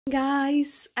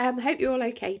Guys, hope you're all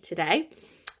okay today.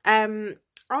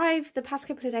 I've the past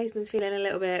couple of days been feeling a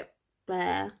little bit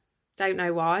bleh, don't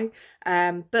know why,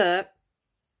 but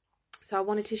so I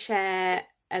wanted to share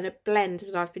a blend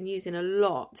that I've been using a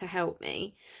lot to help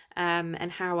me,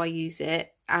 and how I use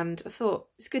it, and I thought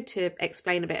it's good to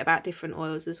explain a bit about different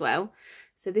oils as well.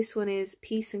 So this one is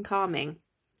Peace and Calming,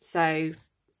 so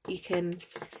you can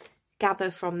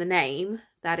gather from the name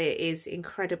that it is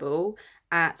incredible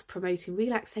at promoting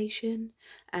relaxation,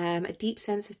 a deep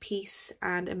sense of peace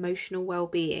and emotional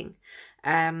well-being.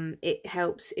 It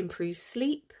helps improve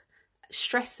sleep,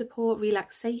 stress support,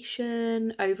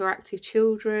 relaxation, overactive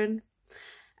children,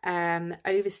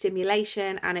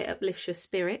 overstimulation, and it uplifts your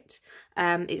spirit.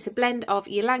 It's a blend of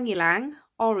ylang ylang,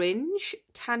 orange,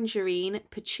 tangerine,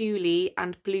 patchouli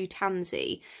and blue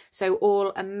tansy, so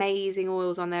all amazing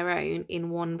oils on their own in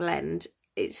one blend.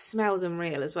 It smells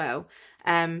unreal as well.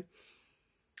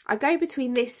 I go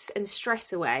between this and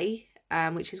Stress Away,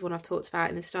 which is one I've talked about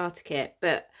in the starter kit,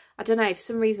 but I don't know, for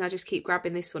some reason I just keep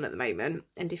grabbing this one at the moment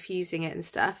and diffusing it and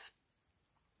stuff.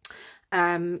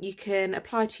 You can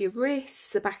apply to your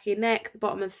wrists, the back of your neck, the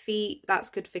bottom of the feet.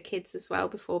 That's good for kids as well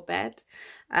before bed.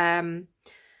 You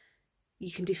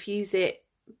can diffuse it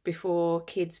before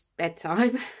kids'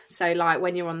 bedtime. So like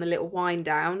when you're on the little wind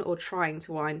down or trying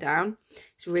to wind down,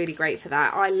 it's really great for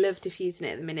that. I love diffusing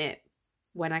it at the minute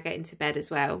when I get into bed as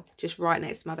well, just right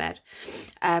next to my bed.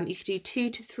 You could do 2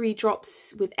 to 3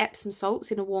 drops with Epsom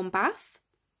salts in a warm bath.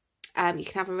 You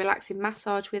can have a relaxing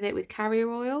massage with it with carrier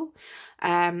oil.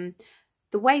 The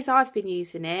ways I've been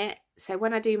using it, so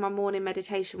when I do my morning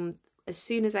meditation, as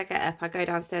soon as I get up, I go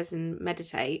downstairs and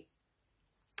meditate,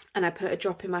 and I put a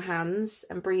drop in my hands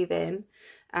and breathe in,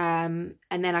 and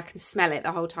then I can smell it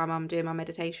the whole time I'm doing my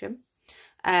meditation.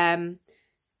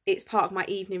 It's part of my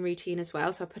evening routine as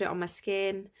well, so I put it on my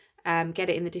skin, get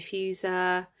it in the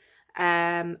diffuser.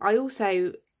 I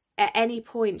also, at any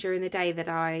point during the day that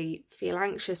I feel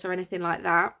anxious or anything like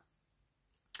that,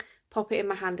 pop it in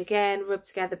my hand again, rub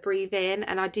together, breathe in,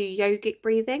 and I do yogic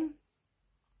breathing.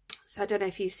 So I don't know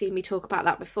if you've seen me talk about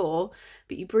that before,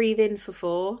 but you breathe in for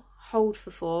 4, hold for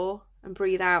 4, and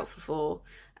breathe out for 4.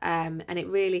 And it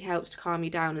really helps to calm you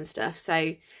down and stuff.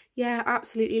 So yeah,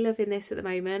 absolutely loving this at the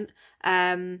moment.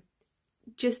 Even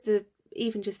just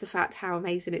the fact how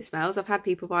amazing it smells. I've had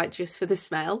people buy it just for the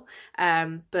smell,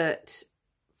 but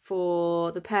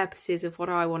for the purposes of what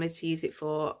I wanted to use it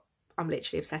for, I'm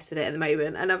literally obsessed with it at the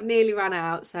moment, and I've nearly run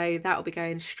out, so that'll be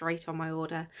going straight on my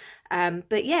order.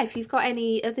 But yeah, if you've got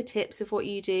any other tips of what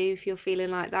you do if you're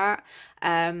feeling like that,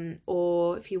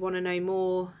 or if you want to know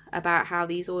more about how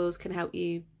these oils can help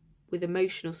you with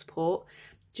emotional support,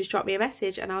 just drop me a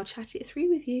message and I'll chat it through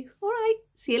with you. All right,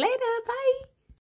 see you later, bye.